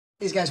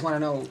These guys want to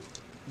know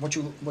what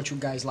you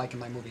guys like in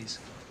my movies.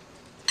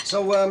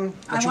 So,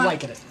 what you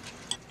like in it?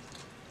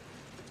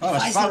 Oh,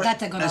 I say that,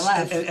 they're gonna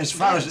laugh. As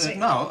far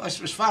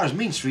as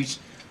Mean Streets,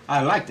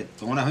 I liked it.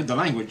 But when I heard the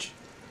language,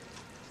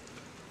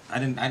 I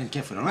didn't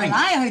care for the language. When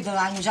I heard the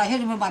language, I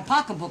hit him with my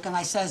pocketbook and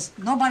I says,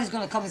 nobody's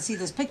gonna come and see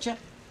this picture.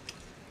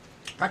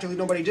 Practically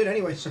nobody did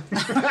anyway. So.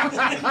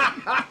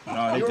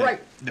 No, You're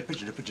right. The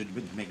picture did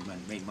made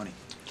money.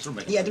 Still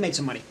making Yeah, money. they made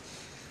some money.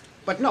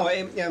 But no,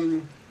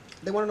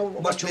 they want to know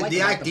what But you like.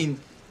 the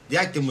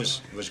acting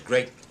was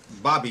great.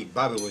 Bobby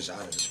was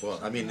out of this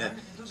world. I mean,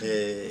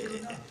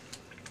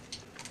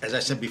 as I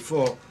said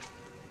before,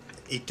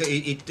 he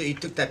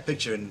took that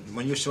picture, and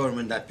when you saw him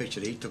in that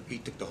picture, he took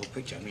the whole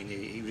picture. I mean,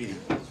 he really.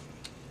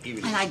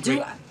 And I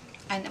do,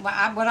 and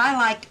what I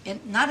like,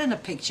 not in a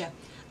picture,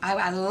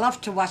 I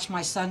love to watch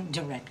my son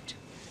direct.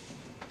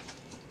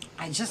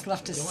 I just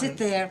love to sit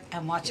there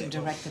and watch him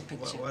direct the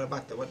picture. What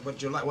about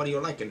what you like? What do you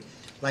like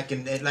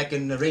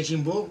in the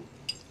Raging Bull?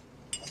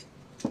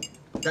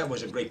 That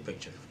was a great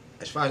picture,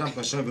 as far as I'm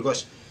concerned,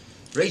 because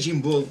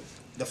Raging Bull,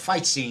 the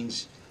fight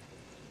scenes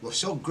were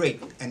so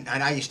great, and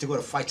I used to go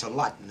to fights a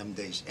lot in them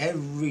days.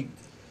 Every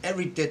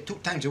day, 2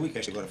 times a week I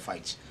used to go to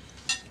fights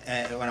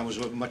when I was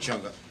much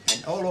younger.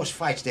 And all those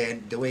fights there,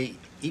 the way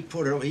he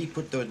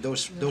put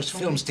those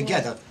films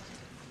together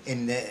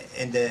in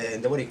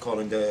the what do you call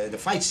it, the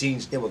fight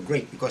scenes, they were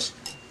great, because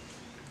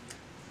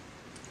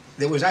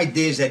there was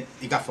ideas that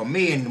he got from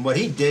me, and what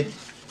he did,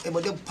 they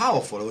were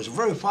powerful. It was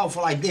very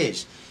powerful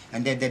ideas,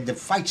 and the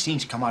fight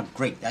scenes come out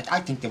great. I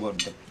think the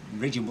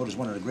Raging Bull is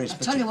one of the greatest.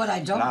 I'll tell you what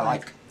I don't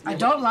like. I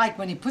don't like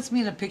when he puts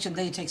me in a picture and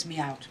then he takes me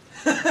out.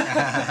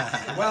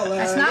 Well,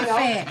 that's not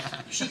fair.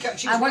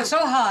 I worked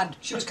so hard.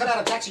 She was cut out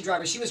of Taxi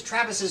Driver. She was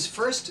Travis's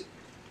first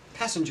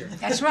passenger.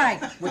 That's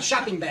right. With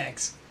shopping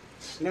bags.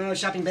 You know,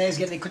 shopping bags,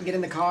 they couldn't get in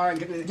the car. And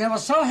get in the... They were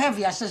so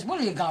heavy. I says, what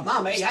do you got?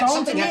 Mom,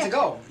 something had to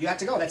go. You had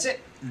to go, that's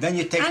it. Then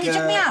you take... And you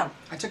took me out.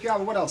 I took you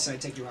out. What else did I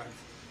take you out of?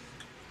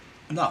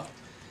 No.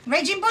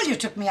 Raging Bull you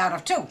took me out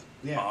of, too.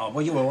 Yeah. Oh,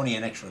 well, you were only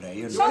an extra there.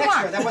 You were an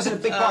extra. That wasn't a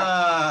big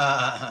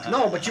part.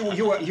 No, but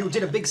you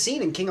did a big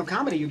scene in King of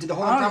Comedy. You did the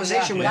whole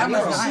improvisation with De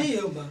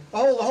Niro.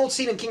 The whole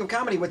scene in King of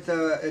Comedy with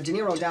De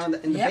Niro down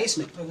in the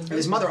basement. And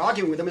his mother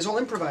arguing with him is all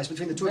improvised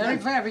between the two of them.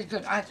 Very, very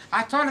good.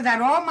 I thought of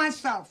that all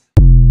myself.